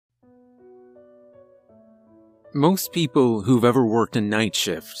Most people who've ever worked a night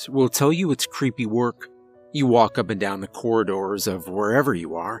shift will tell you it's creepy work. You walk up and down the corridors of wherever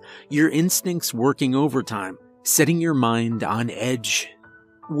you are, your instincts working overtime, setting your mind on edge.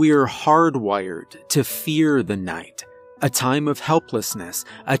 We're hardwired to fear the night, a time of helplessness,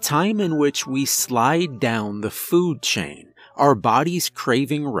 a time in which we slide down the food chain, our bodies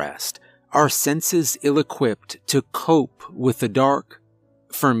craving rest, our senses ill-equipped to cope with the dark.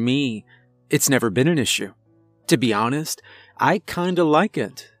 For me, it's never been an issue. To be honest, I kinda like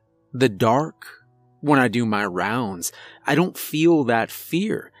it. The dark. When I do my rounds, I don't feel that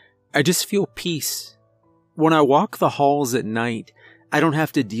fear. I just feel peace. When I walk the halls at night, I don't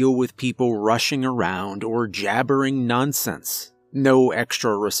have to deal with people rushing around or jabbering nonsense. No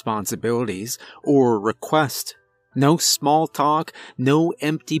extra responsibilities or requests. No small talk, no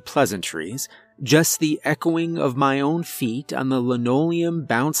empty pleasantries. Just the echoing of my own feet on the linoleum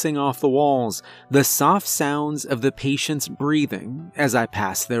bouncing off the walls, the soft sounds of the patients breathing as I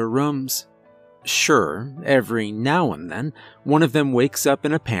pass their rooms. Sure, every now and then, one of them wakes up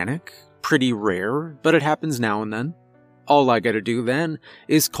in a panic. Pretty rare, but it happens now and then. All I gotta do then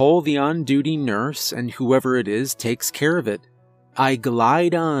is call the on-duty nurse and whoever it is takes care of it. I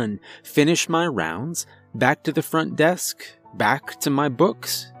glide on, finish my rounds, back to the front desk, back to my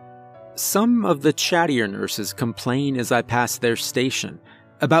books. Some of the chattier nurses complain as I pass their station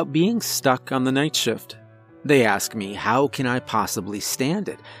about being stuck on the night shift. They ask me, how can I possibly stand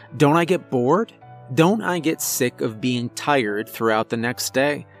it? Don't I get bored? Don't I get sick of being tired throughout the next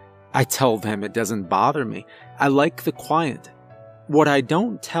day? I tell them it doesn't bother me. I like the quiet. What I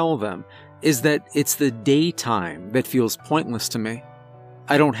don't tell them is that it's the daytime that feels pointless to me.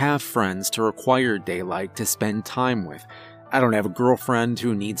 I don't have friends to require daylight to spend time with. I don't have a girlfriend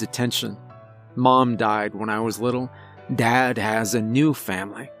who needs attention. Mom died when I was little. Dad has a new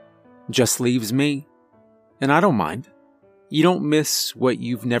family. Just leaves me. And I don't mind. You don't miss what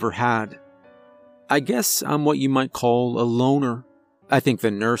you've never had. I guess I'm what you might call a loner. I think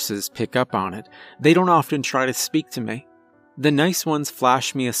the nurses pick up on it. They don't often try to speak to me. The nice ones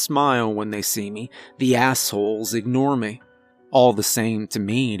flash me a smile when they see me. The assholes ignore me. All the same to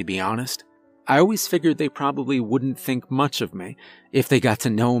me, to be honest. I always figured they probably wouldn't think much of me if they got to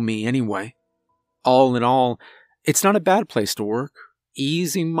know me anyway. All in all, it's not a bad place to work.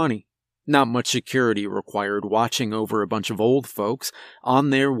 Easy money. Not much security required watching over a bunch of old folks on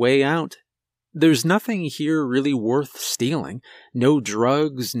their way out. There's nothing here really worth stealing. No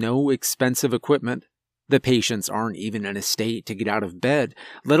drugs, no expensive equipment. The patients aren't even in a state to get out of bed,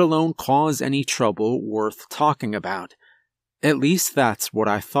 let alone cause any trouble worth talking about. At least that's what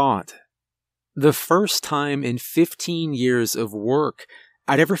I thought. The first time in 15 years of work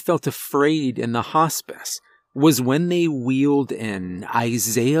I'd ever felt afraid in the hospice was when they wheeled in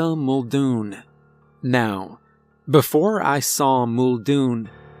Isaiah Muldoon. Now, before I saw Muldoon,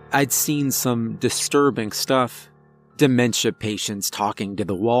 I'd seen some disturbing stuff. Dementia patients talking to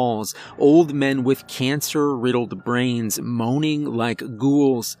the walls, old men with cancer-riddled brains moaning like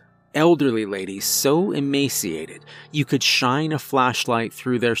ghouls, elderly ladies so emaciated you could shine a flashlight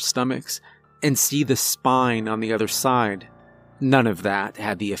through their stomachs and see the spine on the other side. None of that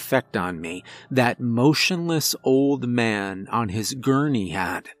had the effect on me that motionless old man on his gurney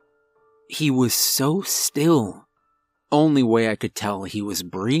had. He was so still. Only way I could tell he was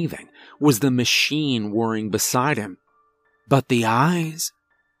breathing was the machine whirring beside him. But the eyes,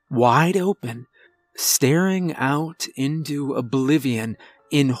 wide open, staring out into oblivion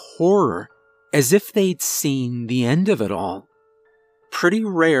in horror, as if they'd seen the end of it all. Pretty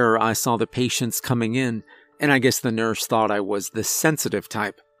rare I saw the patients coming in, and I guess the nurse thought I was the sensitive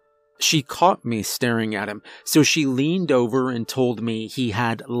type. She caught me staring at him, so she leaned over and told me he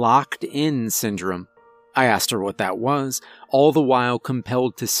had locked-in syndrome. I asked her what that was, all the while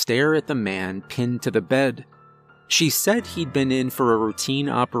compelled to stare at the man pinned to the bed. She said he'd been in for a routine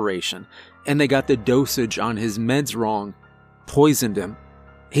operation, and they got the dosage on his meds wrong, poisoned him.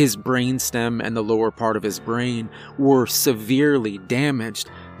 His brainstem and the lower part of his brain were severely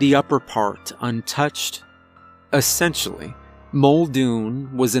damaged, the upper part untouched. Essentially,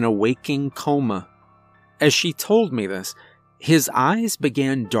 Muldoon was in a waking coma. As she told me this, his eyes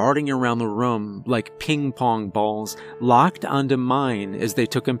began darting around the room like ping-pong balls locked onto mine as they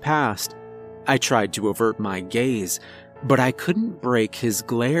took him past. I tried to avert my gaze, but I couldn't break his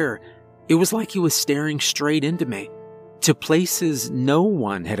glare. It was like he was staring straight into me, to places no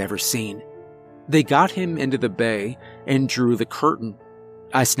one had ever seen. They got him into the bay and drew the curtain.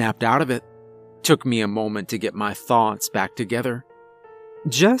 I snapped out of it. Took me a moment to get my thoughts back together.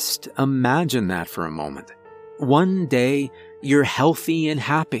 Just imagine that for a moment. One day, you're healthy and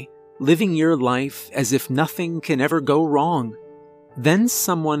happy, living your life as if nothing can ever go wrong. Then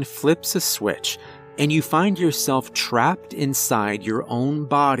someone flips a switch, and you find yourself trapped inside your own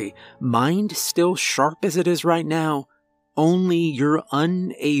body, mind still sharp as it is right now, only you're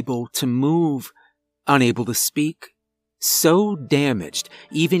unable to move, unable to speak, so damaged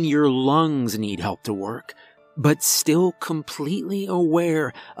even your lungs need help to work, but still completely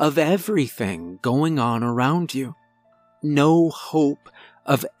aware of everything going on around you. No hope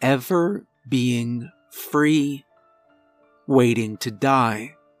of ever being free, waiting to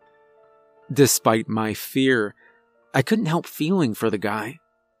die. Despite my fear, I couldn't help feeling for the guy.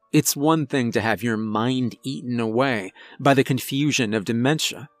 It's one thing to have your mind eaten away by the confusion of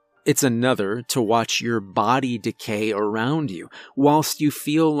dementia. It's another to watch your body decay around you whilst you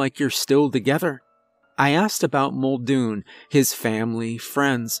feel like you're still together. I asked about Muldoon, his family,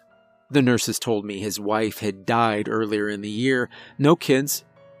 friends. The nurses told me his wife had died earlier in the year, no kids.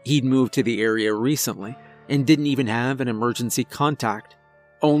 He'd moved to the area recently and didn't even have an emergency contact.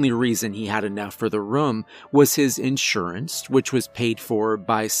 Only reason he had enough for the room was his insurance, which was paid for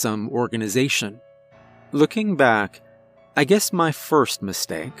by some organization. Looking back, I guess my first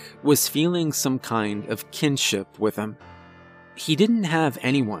mistake was feeling some kind of kinship with him. He didn't have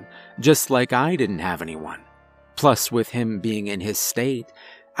anyone, just like I didn't have anyone. Plus, with him being in his state,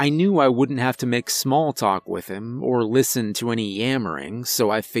 I knew I wouldn't have to make small talk with him or listen to any yammering, so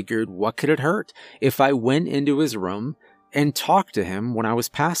I figured what could it hurt if I went into his room and talked to him when I was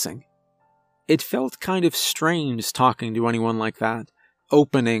passing. It felt kind of strange talking to anyone like that,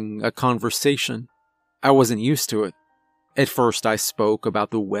 opening a conversation. I wasn't used to it. At first I spoke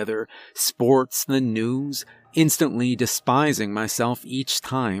about the weather, sports, the news, instantly despising myself each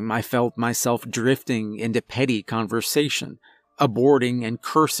time I felt myself drifting into petty conversation, aborting and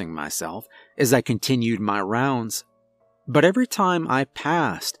cursing myself as I continued my rounds. But every time I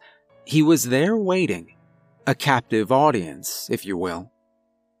passed, he was there waiting, a captive audience, if you will.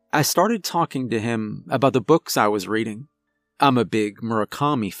 I started talking to him about the books I was reading. I'm a big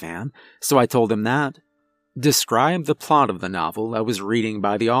Murakami fan, so I told him that. Described the plot of the novel I was reading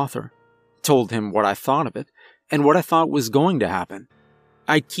by the author. Told him what I thought of it, and what I thought was going to happen.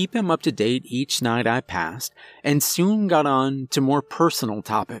 I'd keep him up to date each night I passed, and soon got on to more personal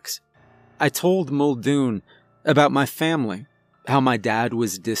topics. I told Muldoon about my family, how my dad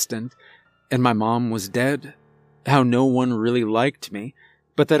was distant, and my mom was dead, how no one really liked me,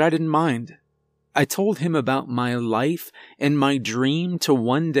 but that I didn't mind. I told him about my life and my dream to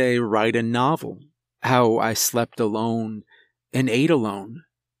one day write a novel, how I slept alone and ate alone,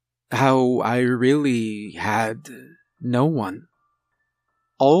 how I really had no one.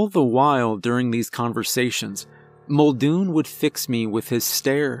 All the while during these conversations, Muldoon would fix me with his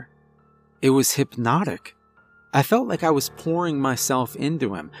stare. It was hypnotic. I felt like I was pouring myself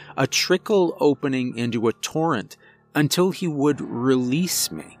into him, a trickle opening into a torrent, until he would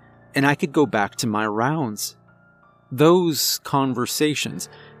release me, and I could go back to my rounds. Those conversations,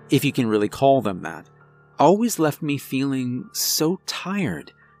 if you can really call them that, always left me feeling so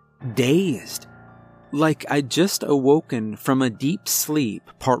tired, dazed, like I'd just awoken from a deep sleep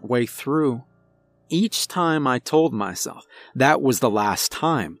partway through. Each time I told myself that was the last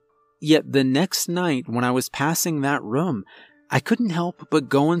time, yet the next night when I was passing that room, I couldn't help but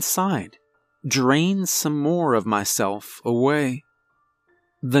go inside, drain some more of myself away.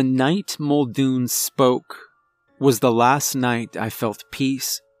 The night Muldoon spoke was the last night I felt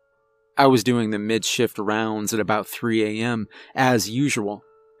peace. I was doing the mid-shift rounds at about 3 a.m., as usual.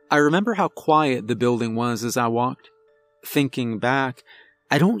 I remember how quiet the building was as I walked. Thinking back,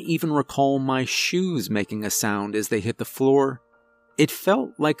 I don't even recall my shoes making a sound as they hit the floor. It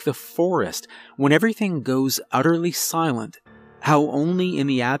felt like the forest when everything goes utterly silent, how only in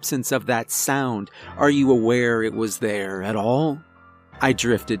the absence of that sound are you aware it was there at all. I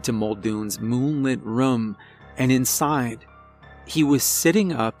drifted to Muldoon's moonlit room, and inside, he was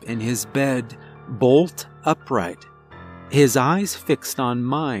sitting up in his bed, bolt upright, his eyes fixed on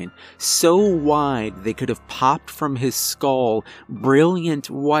mine, so wide they could have popped from his skull, brilliant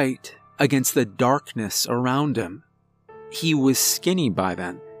white against the darkness around him. He was skinny by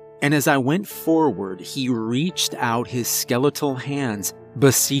then, and as I went forward, he reached out his skeletal hands,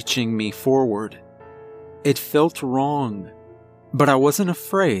 beseeching me forward. It felt wrong, but I wasn't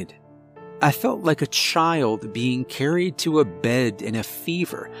afraid. I felt like a child being carried to a bed in a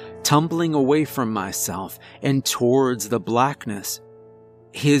fever, tumbling away from myself and towards the blackness.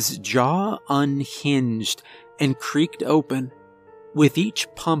 His jaw unhinged and creaked open. With each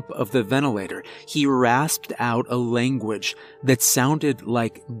pump of the ventilator, he rasped out a language that sounded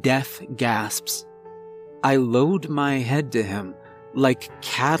like death gasps. I lowered my head to him like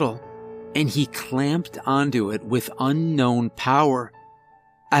cattle and he clamped onto it with unknown power.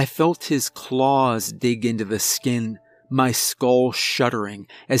 I felt his claws dig into the skin, my skull shuddering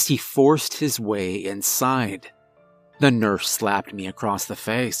as he forced his way inside. The nurse slapped me across the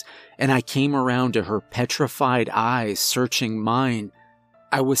face, and I came around to her petrified eyes searching mine.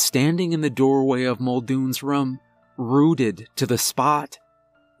 I was standing in the doorway of Muldoon's room, rooted to the spot.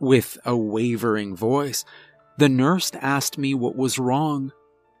 With a wavering voice, the nurse asked me what was wrong.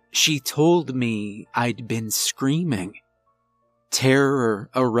 She told me I'd been screaming. Terror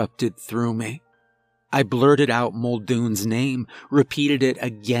erupted through me. I blurted out Muldoon's name, repeated it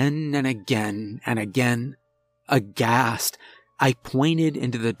again and again and again. Aghast, I pointed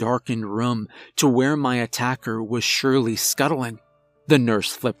into the darkened room to where my attacker was surely scuttling. The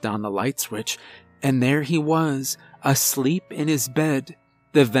nurse flipped on the light switch, and there he was, asleep in his bed,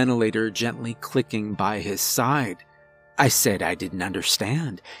 the ventilator gently clicking by his side. I said I didn't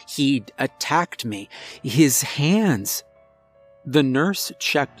understand. He'd attacked me. His hands. The nurse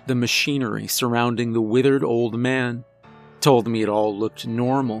checked the machinery surrounding the withered old man, told me it all looked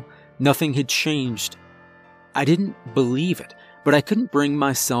normal. Nothing had changed. I didn't believe it, but I couldn't bring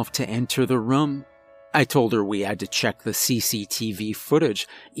myself to enter the room. I told her we had to check the CCTV footage.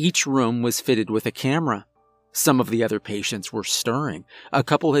 Each room was fitted with a camera. Some of the other patients were stirring. A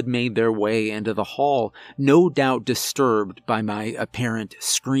couple had made their way into the hall, no doubt disturbed by my apparent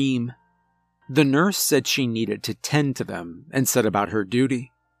scream. The nurse said she needed to tend to them and set about her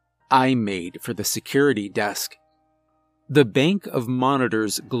duty. I made for the security desk. The bank of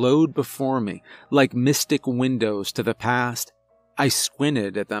monitors glowed before me like mystic windows to the past. I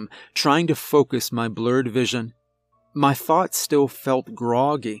squinted at them, trying to focus my blurred vision. My thoughts still felt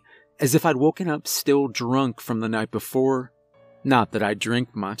groggy, as if I'd woken up still drunk from the night before. Not that I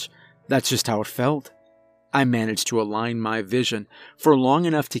drink much, that's just how it felt. I managed to align my vision for long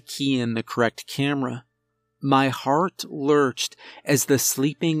enough to key in the correct camera. My heart lurched as the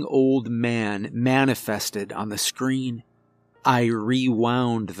sleeping old man manifested on the screen. I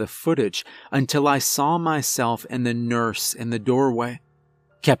rewound the footage until I saw myself and the nurse in the doorway.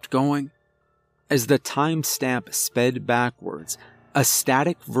 Kept going. As the timestamp sped backwards, a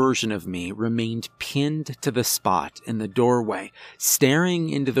static version of me remained pinned to the spot in the doorway, staring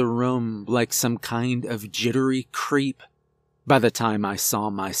into the room like some kind of jittery creep. By the time I saw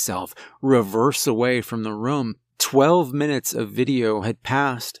myself reverse away from the room, 12 minutes of video had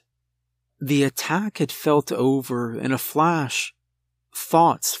passed. The attack had felt over in a flash.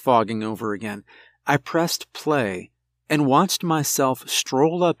 Thoughts fogging over again, I pressed play and watched myself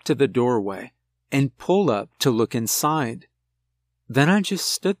stroll up to the doorway and pull up to look inside. Then I just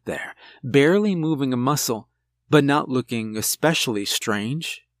stood there, barely moving a muscle, but not looking especially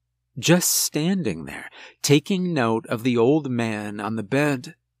strange. Just standing there, taking note of the old man on the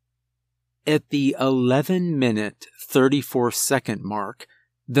bed. At the 11-minute, 34-second mark,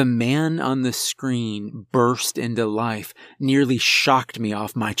 the man on the screen burst into life, nearly shocked me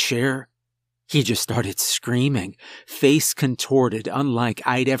off my chair. He just started screaming, face contorted, unlike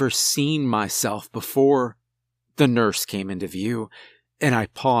I'd ever seen myself before. The nurse came into view, and I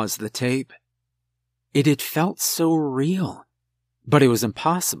paused the tape. It had felt so real, but it was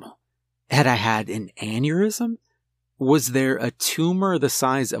impossible. Had I had an aneurysm? Was there a tumor the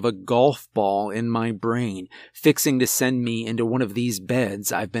size of a golf ball in my brain, fixing to send me into one of these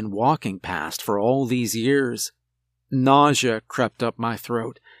beds I've been walking past for all these years? Nausea crept up my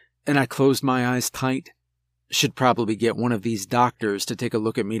throat, and I closed my eyes tight. Should probably get one of these doctors to take a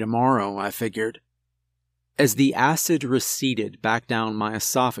look at me tomorrow, I figured. As the acid receded back down my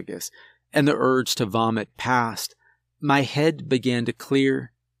esophagus and the urge to vomit passed, my head began to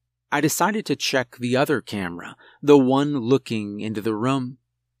clear. I decided to check the other camera, the one looking into the room.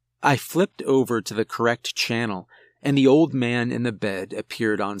 I flipped over to the correct channel, and the old man in the bed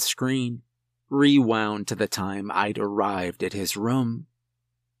appeared on screen, rewound to the time I'd arrived at his room.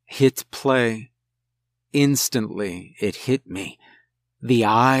 Hit play. Instantly, it hit me. The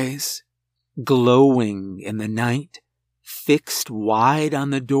eyes, glowing in the night, fixed wide on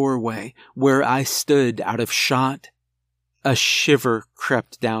the doorway where I stood out of shot. A shiver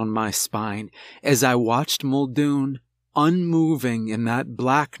crept down my spine as I watched Muldoon, unmoving in that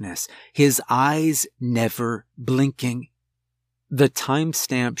blackness, his eyes never blinking. The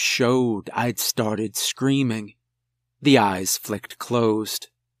timestamp showed I'd started screaming. The eyes flicked closed.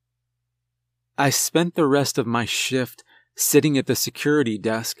 I spent the rest of my shift sitting at the security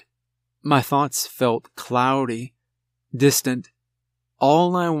desk. My thoughts felt cloudy, distant.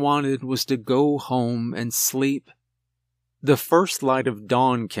 All I wanted was to go home and sleep. The first light of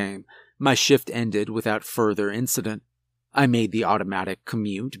dawn came. My shift ended without further incident. I made the automatic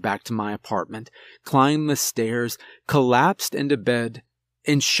commute back to my apartment, climbed the stairs, collapsed into bed,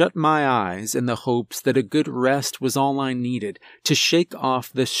 and shut my eyes in the hopes that a good rest was all I needed to shake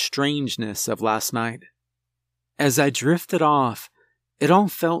off the strangeness of last night. As I drifted off, it all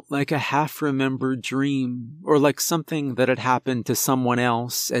felt like a half-remembered dream, or like something that had happened to someone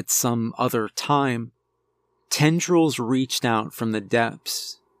else at some other time. Tendrils reached out from the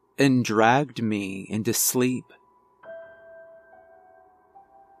depths and dragged me into sleep.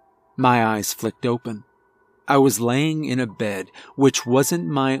 My eyes flicked open. I was laying in a bed which wasn't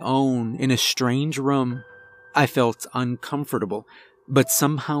my own in a strange room. I felt uncomfortable, but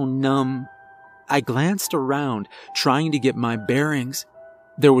somehow numb. I glanced around, trying to get my bearings.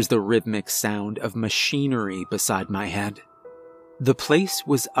 There was the rhythmic sound of machinery beside my head. The place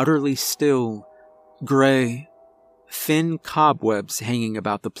was utterly still, gray, thin cobwebs hanging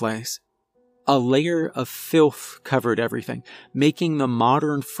about the place. A layer of filth covered everything, making the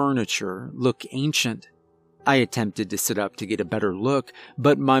modern furniture look ancient. I attempted to sit up to get a better look,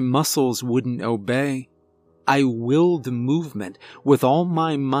 but my muscles wouldn't obey. I willed movement with all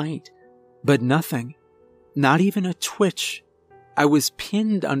my might, but nothing, not even a twitch. I was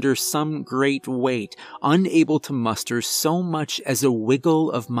pinned under some great weight, unable to muster so much as a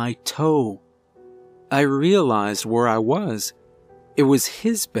wiggle of my toe. I realized where I was. It was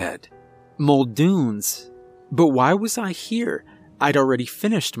his bed, Muldoon's. But why was I here? I'd already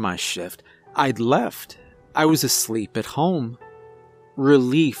finished my shift. I'd left. I was asleep at home.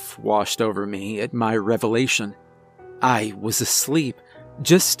 Relief washed over me at my revelation. I was asleep.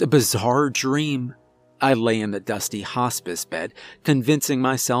 Just a bizarre dream. I lay in the dusty hospice bed, convincing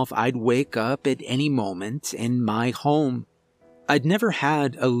myself I'd wake up at any moment in my home. I'd never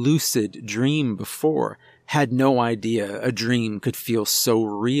had a lucid dream before, had no idea a dream could feel so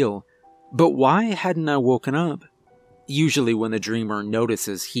real. But why hadn't I woken up? Usually when the dreamer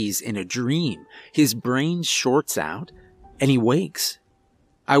notices he's in a dream, his brain shorts out and he wakes.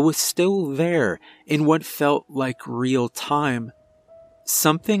 I was still there in what felt like real time.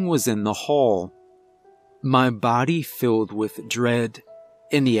 Something was in the hall. My body filled with dread.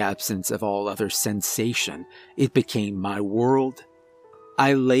 In the absence of all other sensation, it became my world.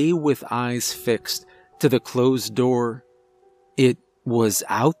 I lay with eyes fixed to the closed door. It was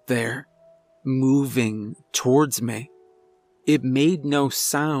out there, moving towards me. It made no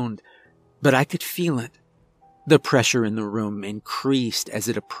sound, but I could feel it. The pressure in the room increased as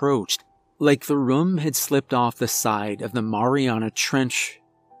it approached, like the room had slipped off the side of the Mariana Trench,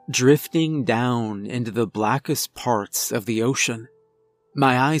 drifting down into the blackest parts of the ocean.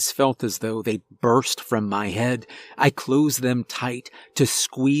 My eyes felt as though they'd burst from my head. I closed them tight to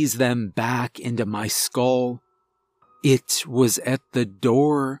squeeze them back into my skull. It was at the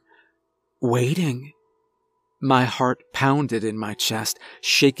door, waiting. My heart pounded in my chest,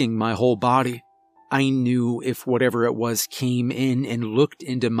 shaking my whole body. I knew if whatever it was came in and looked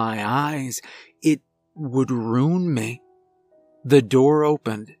into my eyes, it would ruin me. The door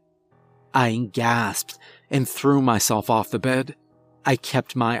opened. I gasped and threw myself off the bed. I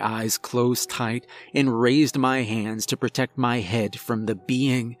kept my eyes closed tight and raised my hands to protect my head from the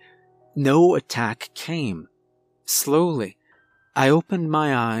being. No attack came. Slowly, I opened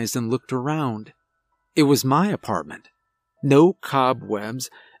my eyes and looked around. It was my apartment. No cobwebs,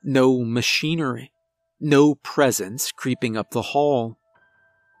 no machinery, no presence creeping up the hall.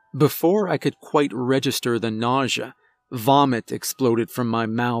 Before I could quite register the nausea, vomit exploded from my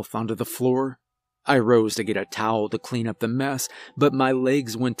mouth onto the floor. I rose to get a towel to clean up the mess, but my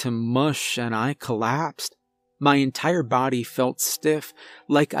legs went to mush and I collapsed. My entire body felt stiff,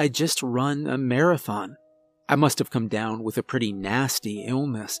 like I'd just run a marathon. I must have come down with a pretty nasty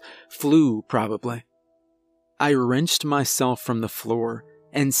illness, flu probably. I wrenched myself from the floor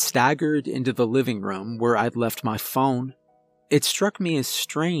and staggered into the living room where I'd left my phone. It struck me as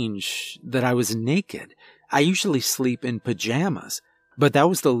strange that I was naked. I usually sleep in pajamas, but that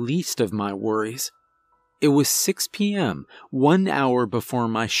was the least of my worries. It was 6 p.m., 1 hour before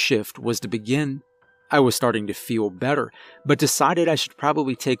my shift was to begin. I was starting to feel better, but decided I should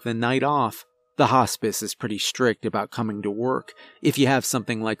probably take the night off. The hospice is pretty strict about coming to work if you have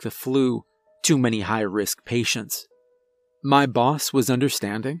something like the flu, too many high-risk patients. My boss was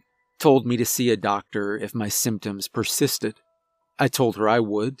understanding, told me to see a doctor if my symptoms persisted. I told her I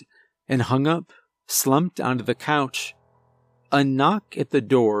would, and hung up, slumped onto the couch. A knock at the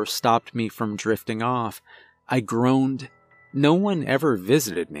door stopped me from drifting off. I groaned. No one ever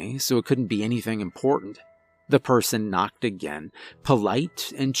visited me, so it couldn't be anything important. The person knocked again,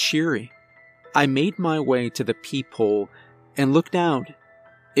 polite and cheery. I made my way to the peephole and looked out.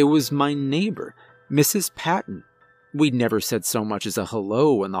 It was my neighbor, Mrs. Patton. We'd never said so much as a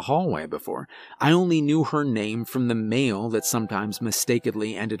hello in the hallway before. I only knew her name from the mail that sometimes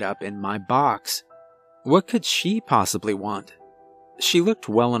mistakenly ended up in my box. What could she possibly want? She looked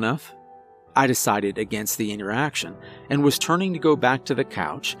well enough. I decided against the interaction and was turning to go back to the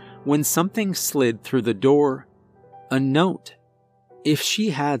couch when something slid through the door. A note. If she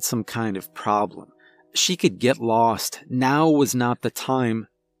had some kind of problem, she could get lost. Now was not the time.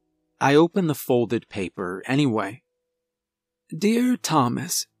 I opened the folded paper anyway. Dear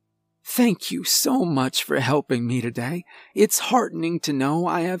Thomas, thank you so much for helping me today. It's heartening to know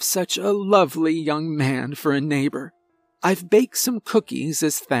I have such a lovely young man for a neighbor. I've baked some cookies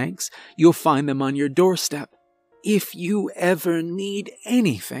as thanks. You'll find them on your doorstep. If you ever need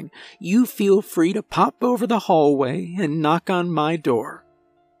anything, you feel free to pop over the hallway and knock on my door.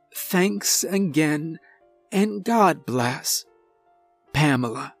 Thanks again, and God bless.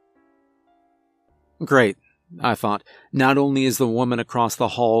 Pamela. Great, I thought. Not only is the woman across the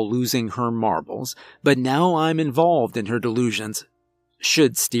hall losing her marbles, but now I'm involved in her delusions.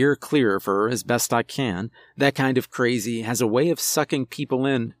 Should steer clear of her as best I can. That kind of crazy has a way of sucking people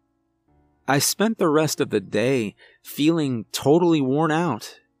in. I spent the rest of the day feeling totally worn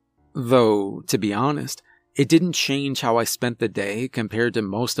out. Though, to be honest, it didn't change how I spent the day compared to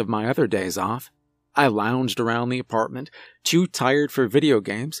most of my other days off. I lounged around the apartment, too tired for video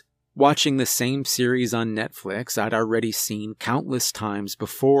games, watching the same series on Netflix I'd already seen countless times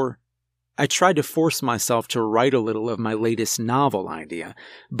before. I tried to force myself to write a little of my latest novel idea,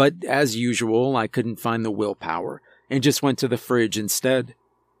 but as usual, I couldn't find the willpower and just went to the fridge instead.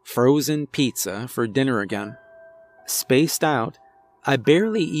 Frozen pizza for dinner again. Spaced out, I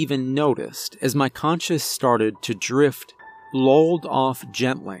barely even noticed as my conscience started to drift, lulled off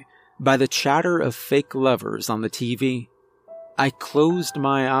gently by the chatter of fake lovers on the TV. I closed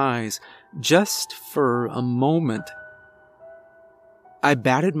my eyes just for a moment. I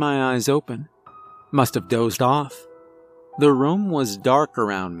batted my eyes open. Must have dozed off. The room was dark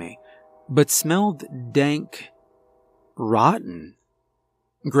around me, but smelled dank, rotten.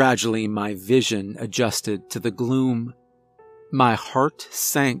 Gradually, my vision adjusted to the gloom. My heart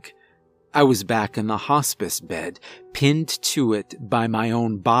sank. I was back in the hospice bed, pinned to it by my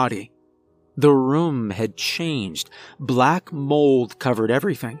own body. The room had changed. Black mold covered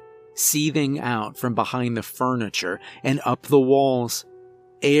everything, seething out from behind the furniture and up the walls.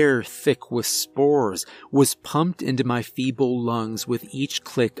 Air thick with spores was pumped into my feeble lungs with each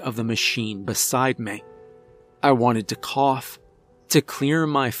click of the machine beside me. I wanted to cough, to clear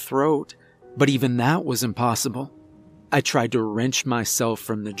my throat, but even that was impossible. I tried to wrench myself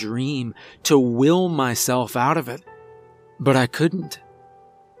from the dream, to will myself out of it, but I couldn't.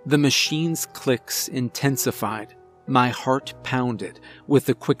 The machine's clicks intensified. My heart pounded with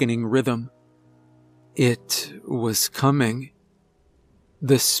the quickening rhythm. It was coming.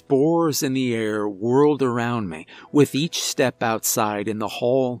 The spores in the air whirled around me with each step outside in the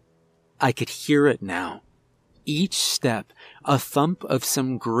hall. I could hear it now. Each step, a thump of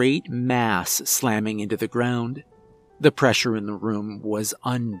some great mass slamming into the ground. The pressure in the room was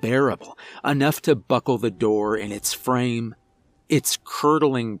unbearable, enough to buckle the door in its frame. Its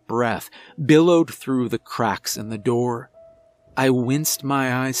curdling breath billowed through the cracks in the door. I winced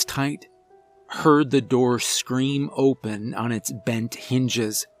my eyes tight, heard the door scream open on its bent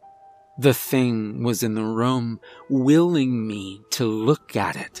hinges. The thing was in the room, willing me to look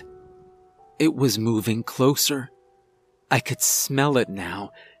at it. It was moving closer. I could smell it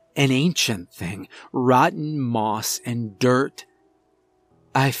now, an ancient thing, rotten moss and dirt.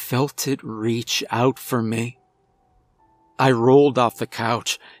 I felt it reach out for me. I rolled off the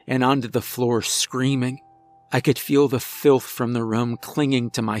couch and onto the floor screaming. I could feel the filth from the room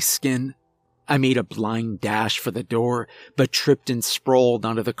clinging to my skin. I made a blind dash for the door, but tripped and sprawled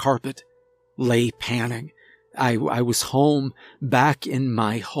onto the carpet. Lay panting. I was home, back in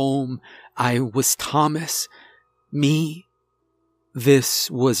my home. I was Thomas. Me. This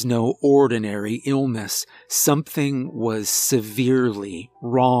was no ordinary illness. Something was severely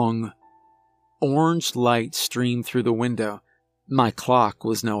wrong. Orange light streamed through the window. My clock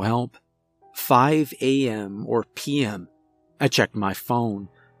was no help. 5 a.m. or p.m. I checked my phone.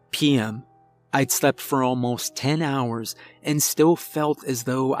 p.m. I'd slept for almost 10 hours and still felt as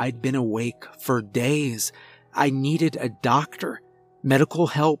though I'd been awake for days. I needed a doctor, medical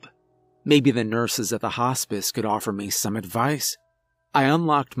help. Maybe the nurses at the hospice could offer me some advice. I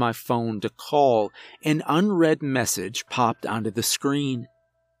unlocked my phone to call. An unread message popped onto the screen.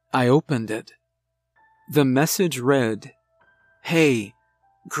 I opened it. The message read, "Hey,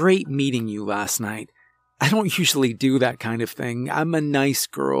 great meeting you last night. I don't usually do that kind of thing. I'm a nice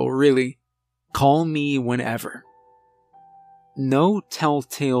girl, really. Call me whenever. No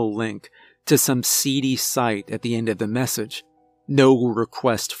telltale link to some seedy site at the end of the message. No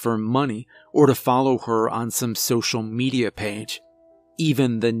request for money or to follow her on some social media page.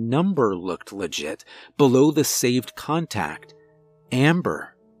 Even the number looked legit below the saved contact,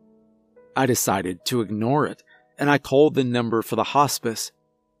 Amber. I decided to ignore it, and I called the number for the hospice.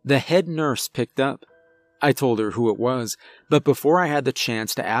 The head nurse picked up. I told her who it was, but before I had the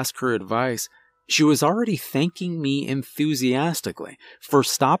chance to ask her advice, she was already thanking me enthusiastically for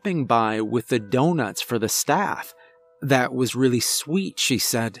stopping by with the donuts for the staff. That was really sweet, she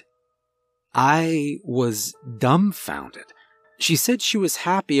said. I was dumbfounded. She said she was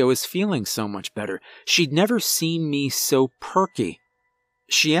happy I was feeling so much better. She'd never seen me so perky.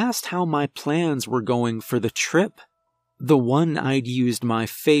 She asked how my plans were going for the trip, the one I'd used my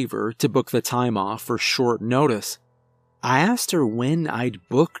favor to book the time off for short notice. I asked her when I'd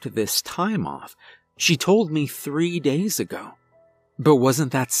booked this time off. She told me 3 days ago. But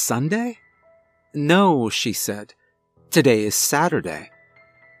wasn't that Sunday? No, she said. Today is Saturday.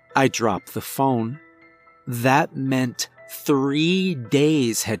 I dropped the phone. That meant 3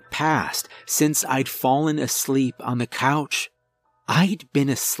 days had passed since I'd fallen asleep on the couch. I'd been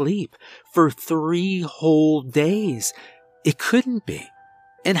asleep for 3 whole days. It couldn't be.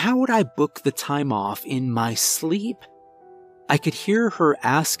 And how would I book the time off in my sleep? I could hear her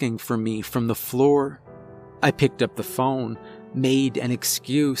asking for me from the floor. I picked up the phone, made an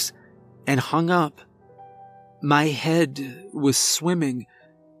excuse, and hung up. My head was swimming,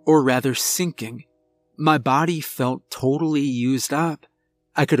 or rather sinking. My body felt totally used up.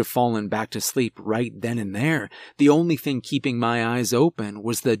 I could have fallen back to sleep right then and there. The only thing keeping my eyes open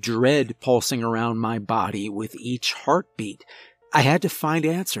was the dread pulsing around my body with each heartbeat. I had to find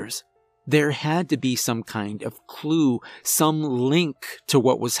answers. There had to be some kind of clue, some link to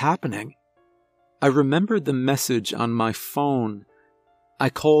what was happening. I remembered the message on my phone. I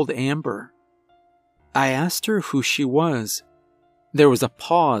called Amber. I asked her who she was. There was a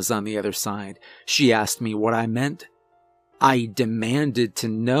pause on the other side. She asked me what I meant. I demanded to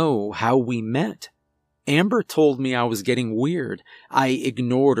know how we met. Amber told me I was getting weird. I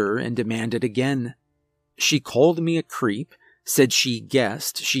ignored her and demanded again. She called me a creep, said she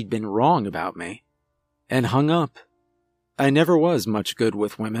guessed she'd been wrong about me, and hung up. I never was much good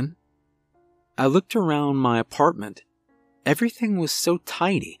with women. I looked around my apartment. Everything was so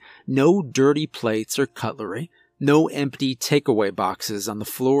tidy. No dirty plates or cutlery. No empty takeaway boxes on the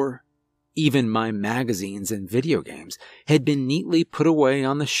floor. Even my magazines and video games had been neatly put away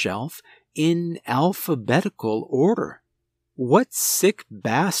on the shelf in alphabetical order. What sick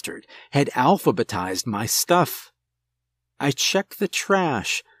bastard had alphabetized my stuff? I checked the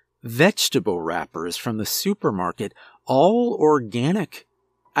trash. Vegetable wrappers from the supermarket, all organic.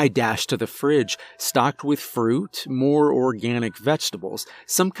 I dashed to the fridge, stocked with fruit, more organic vegetables,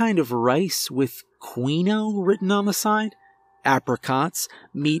 some kind of rice with quinoa written on the side, apricots,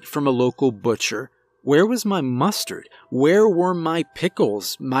 meat from a local butcher. Where was my mustard? Where were my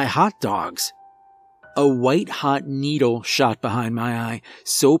pickles, my hot dogs? A white-hot needle shot behind my eye,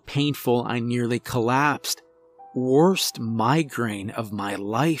 so painful I nearly collapsed. Worst migraine of my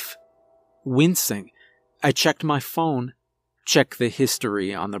life. Wincing, I checked my phone, checked the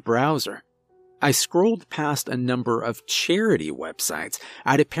history on the browser. I scrolled past a number of charity websites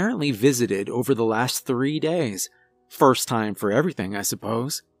I'd apparently visited over the last 3 days. First time for everything, I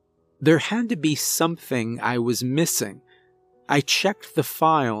suppose. There had to be something I was missing. I checked the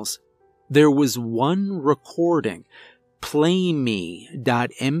files. There was one recording,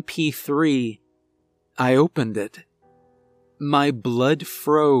 playme.mp3. I opened it. My blood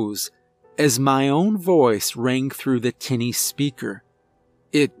froze as my own voice rang through the tinny speaker.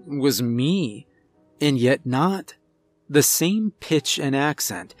 It was me, and yet not. The same pitch and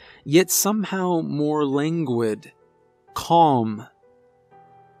accent, yet somehow more languid, calm.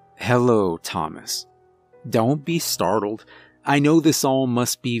 Hello, Thomas. Don't be startled. I know this all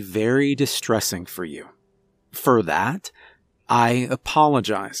must be very distressing for you. For that, I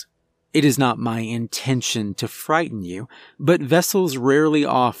apologize. It is not my intention to frighten you, but vessels rarely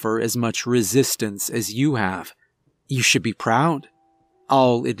offer as much resistance as you have. You should be proud.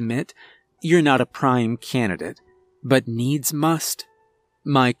 I'll admit, you're not a prime candidate, but needs must.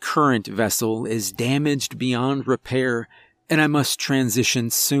 My current vessel is damaged beyond repair, and I must transition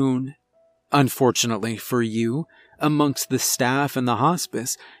soon. Unfortunately for you, amongst the staff and the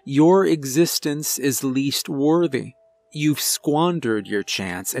hospice, your existence is least worthy. You've squandered your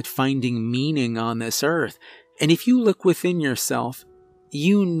chance at finding meaning on this earth, and if you look within yourself,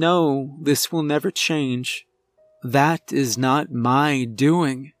 you know this will never change. That is not my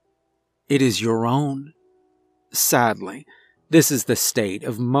doing. It is your own. Sadly, This is the state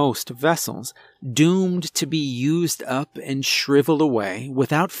of most vessels, doomed to be used up and shriveled away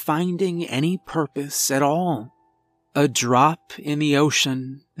without finding any purpose at all. A drop in the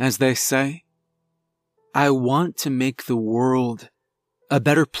ocean, as they say. I want to make the world a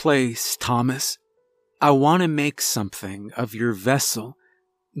better place, Thomas. I want to make something of your vessel.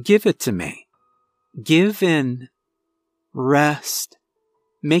 Give it to me. Give in. Rest.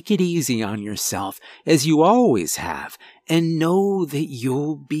 Make it easy on yourself, as you always have, and know that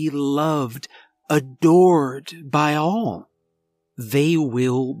you'll be loved, adored by all. They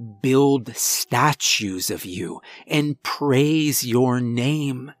will build statues of you and praise your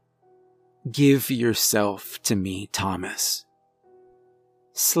name. Give yourself to me, Thomas.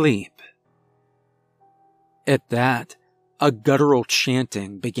 Sleep. At that, a guttural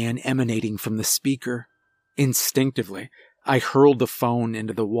chanting began emanating from the speaker. Instinctively, I hurled the phone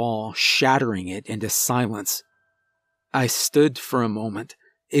into the wall, shattering it into silence. I stood for a moment,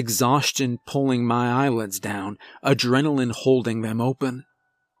 exhaustion pulling my eyelids down, adrenaline holding them open.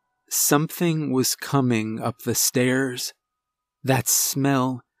 Something was coming up the stairs. That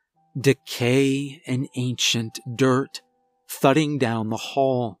smell, decay and ancient dirt, thudding down the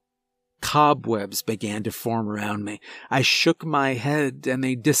hall. Cobwebs began to form around me. I shook my head and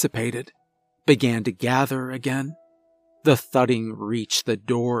they dissipated, began to gather again. The thudding reached the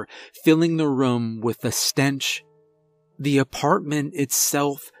door, filling the room with the stench. The apartment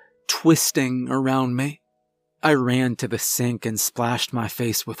itself twisting around me. I ran to the sink and splashed my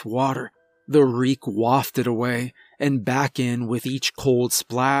face with water. The reek wafted away and back in with each cold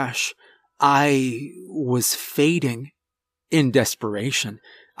splash. I was fading. In desperation,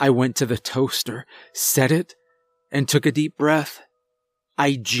 I went to the toaster, set it, and took a deep breath.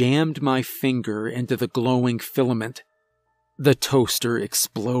 I jammed my finger into the glowing filament. The toaster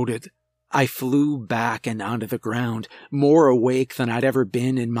exploded. I flew back and onto the ground, more awake than I'd ever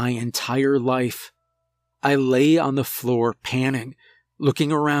been in my entire life. I lay on the floor, panting,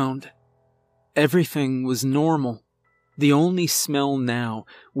 looking around. Everything was normal. The only smell now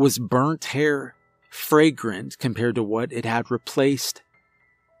was burnt hair, fragrant compared to what it had replaced.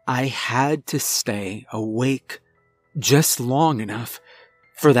 I had to stay awake just long enough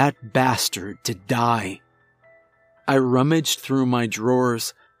for that bastard to die. I rummaged through my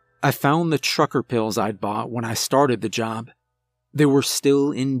drawers. I found the trucker pills I'd bought when I started the job. They were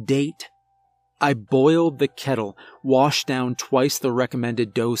still in date. I boiled the kettle, washed down twice the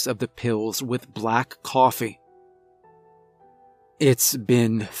recommended dose of the pills with black coffee. It's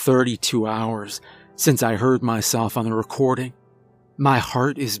been 32 hours since I heard myself on the recording. My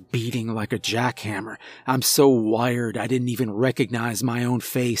heart is beating like a jackhammer. I'm so wired I didn't even recognize my own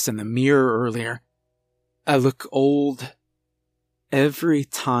face in the mirror earlier. I look old. Every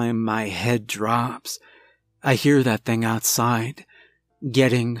time my head drops, I hear that thing outside,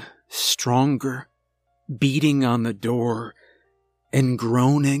 getting stronger, beating on the door, and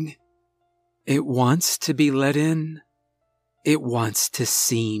groaning. It wants to be let in. It wants to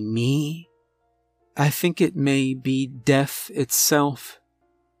see me. I think it may be death itself.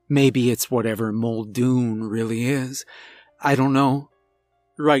 Maybe it's whatever Muldoon really is. I don't know.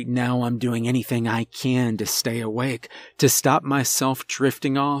 Right now I'm doing anything I can to stay awake, to stop myself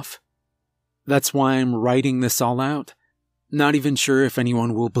drifting off. That's why I'm writing this all out. Not even sure if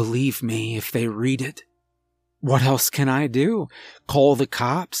anyone will believe me if they read it. What else can I do? Call the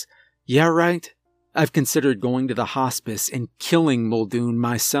cops? Yeah, right. I've considered going to the hospice and killing Muldoon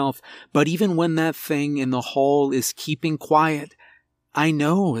myself, but even when that thing in the hall is keeping quiet, I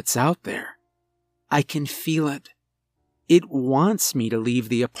know it's out there. I can feel it. It wants me to leave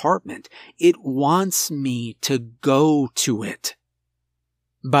the apartment. It wants me to go to it.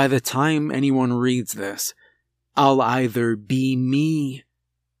 By the time anyone reads this, I'll either be me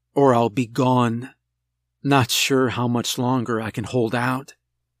or I'll be gone. Not sure how much longer I can hold out.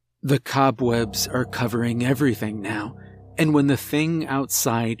 The cobwebs are covering everything now, and when the thing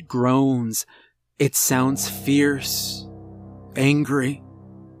outside groans, it sounds fierce, angry.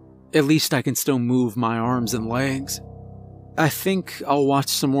 At least I can still move my arms and legs. I think I'll watch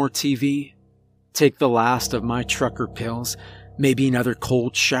some more TV, take the last of my trucker pills, maybe another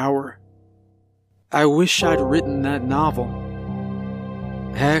cold shower. I wish I'd written that novel.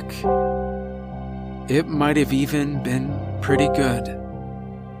 Heck, it might have even been pretty good.